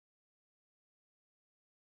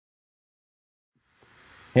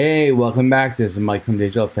Hey, welcome back. This is Mike from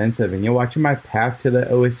Digital Offensive, and you're watching my path to the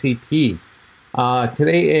OSCP.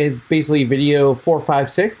 Today is basically video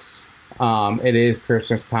 456. It is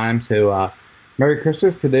Christmas time, so Merry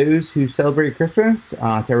Christmas to those who celebrate Christmas.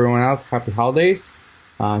 To everyone else, Happy Holidays.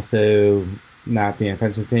 So, not being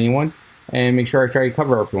offensive to anyone, and make sure I try to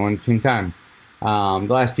cover everyone at the same time. The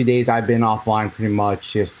last 2 days I've been offline pretty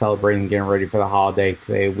much, just celebrating, getting ready for the holiday.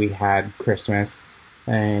 Today we had Christmas.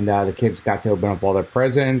 And the kids got to open up all their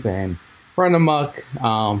presents and run amok.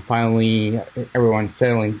 Finally, everyone's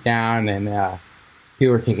settling down, and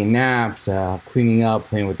people were taking naps, cleaning up,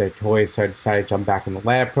 playing with their toys. So I decided to jump back in the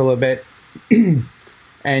lab for a little bit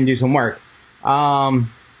and do some work. Where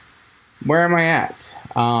am I at?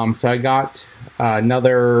 So I got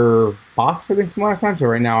another box, I think, from last time. So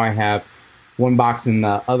right now I have one box in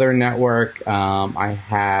the other network. I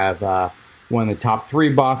have one of the top 3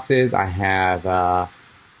 boxes. I have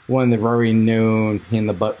one of the very known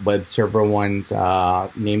pain-in-the-butt web server ones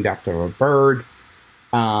named after a bird.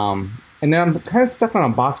 And then I'm kind of stuck on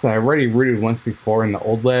a box that I already rooted once before in the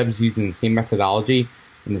old labs using the same methodology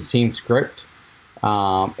and the same script.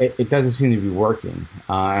 It doesn't seem to be working.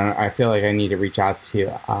 I feel like I need to reach out to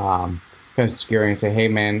Defensive Security and say, hey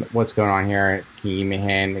man, what's going on here? Can you give me a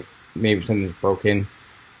hand? Maybe something's broken.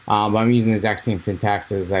 But I'm using the exact same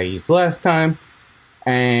syntax as I used last time.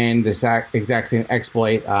 And this exact same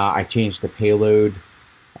exploit, I changed the payload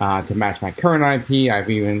to match my current IP. I've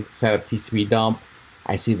even set up TCP dump.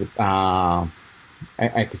 I see the I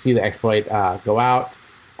can see the exploit go out.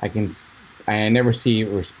 I never see it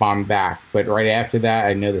respond back. But right after that,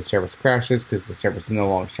 I know the service crashes because the service is no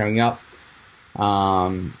longer showing up.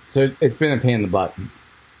 So it's been a pain in the butt.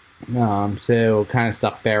 So kind of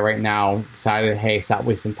stuck there right now. Decided, hey, stop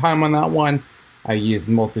wasting time on that one. I used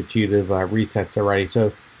a multitude of resets already.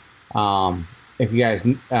 So if you guys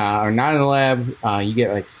are not in the lab, you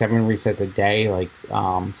get like 7 resets a day.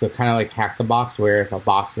 So kind of like Hack the Box, where if a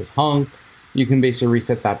box is hung, you can basically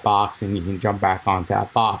reset that box and you can jump back onto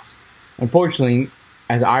that box. Unfortunately,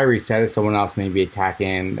 as I reset it, someone else may be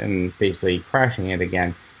attacking and basically crashing it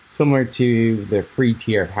again, similar to the free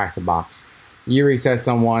tier of Hack the Box. You reset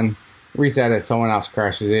someone, someone else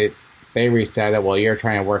crashes it, they reset it while you're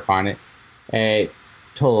trying to work on it. It's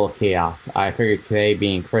total chaos. I figured today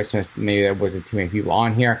being Christmas, maybe there wasn't too many people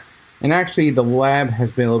on here. And actually, the lab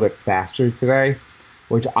has been a little bit faster today,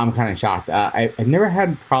 which I'm kind of shocked. I've never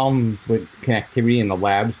had problems with connectivity in the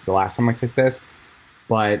labs the last time I took this.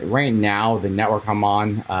 But right now, the network I'm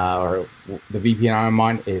on, or the VPN I'm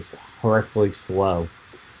on, is horrifically slow.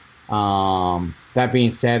 That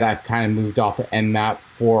being said, I've kind of moved off of Nmap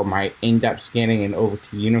for my in-depth scanning and over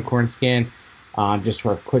to Unicorn Scan, just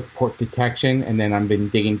for a quick port detection, and then I've been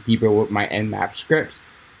digging deeper with my Nmap scripts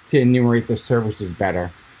to enumerate the services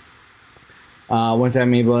better. Once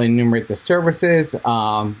I'm able to enumerate the services, then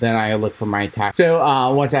I look for my attack. So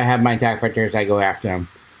once I have my attack vectors, I go after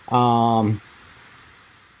them.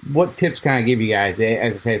 What tips can I give you guys?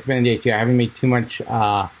 As I said, it's been a day 2. I haven't made too much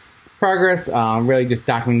progress, really just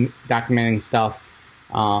documenting stuff.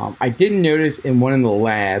 I did notice in one of the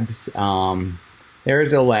labs, there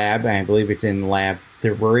is a lab, and I believe it's in lab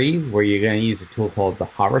 3, where you're going to use a tool called the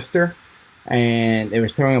Harvester, and it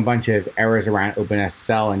was throwing a bunch of errors around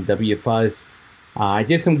OpenSSL and WFuzz. I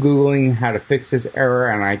did some Googling how to fix this error,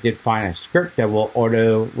 and I did find a script that will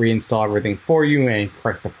auto reinstall everything for you and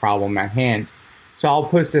correct the problem at hand. So I'll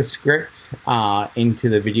post this script into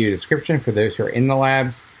the video description for those who are in the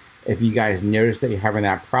labs. If you guys notice that you're having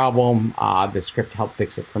that problem, the script helped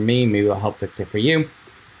fix it for me. Maybe it'll help fix it for you.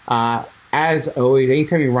 As always,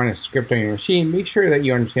 anytime you run a script on your machine, make sure that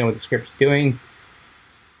you understand what the script's doing.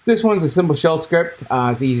 This one's a simple shell script.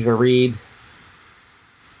 It's easy to read.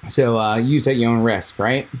 So use at your own risk,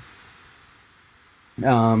 right?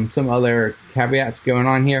 Some other caveats going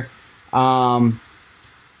on here.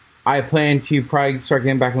 I plan to probably start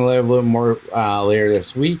getting back in the lab a little more later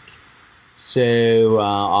this week. So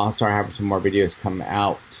I'll start having some more videos come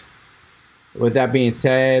out. With that being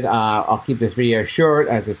said, I'll keep this video short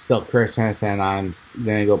as it's still Christmas and I'm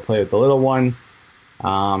going to go play with the little one.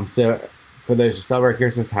 So for those who celebrate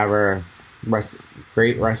Christmas, have a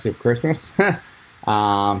great rest of Christmas.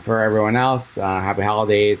 For everyone else, happy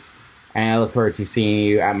holidays. And I look forward to seeing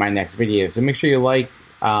you at my next video. So make sure you like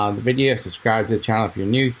the video, subscribe to the channel if you're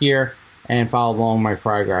new here, and follow along my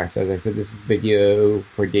progress. As I said, this is video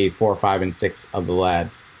for day 4, 5, and 6 of the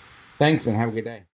labs. Thanks and have a good day.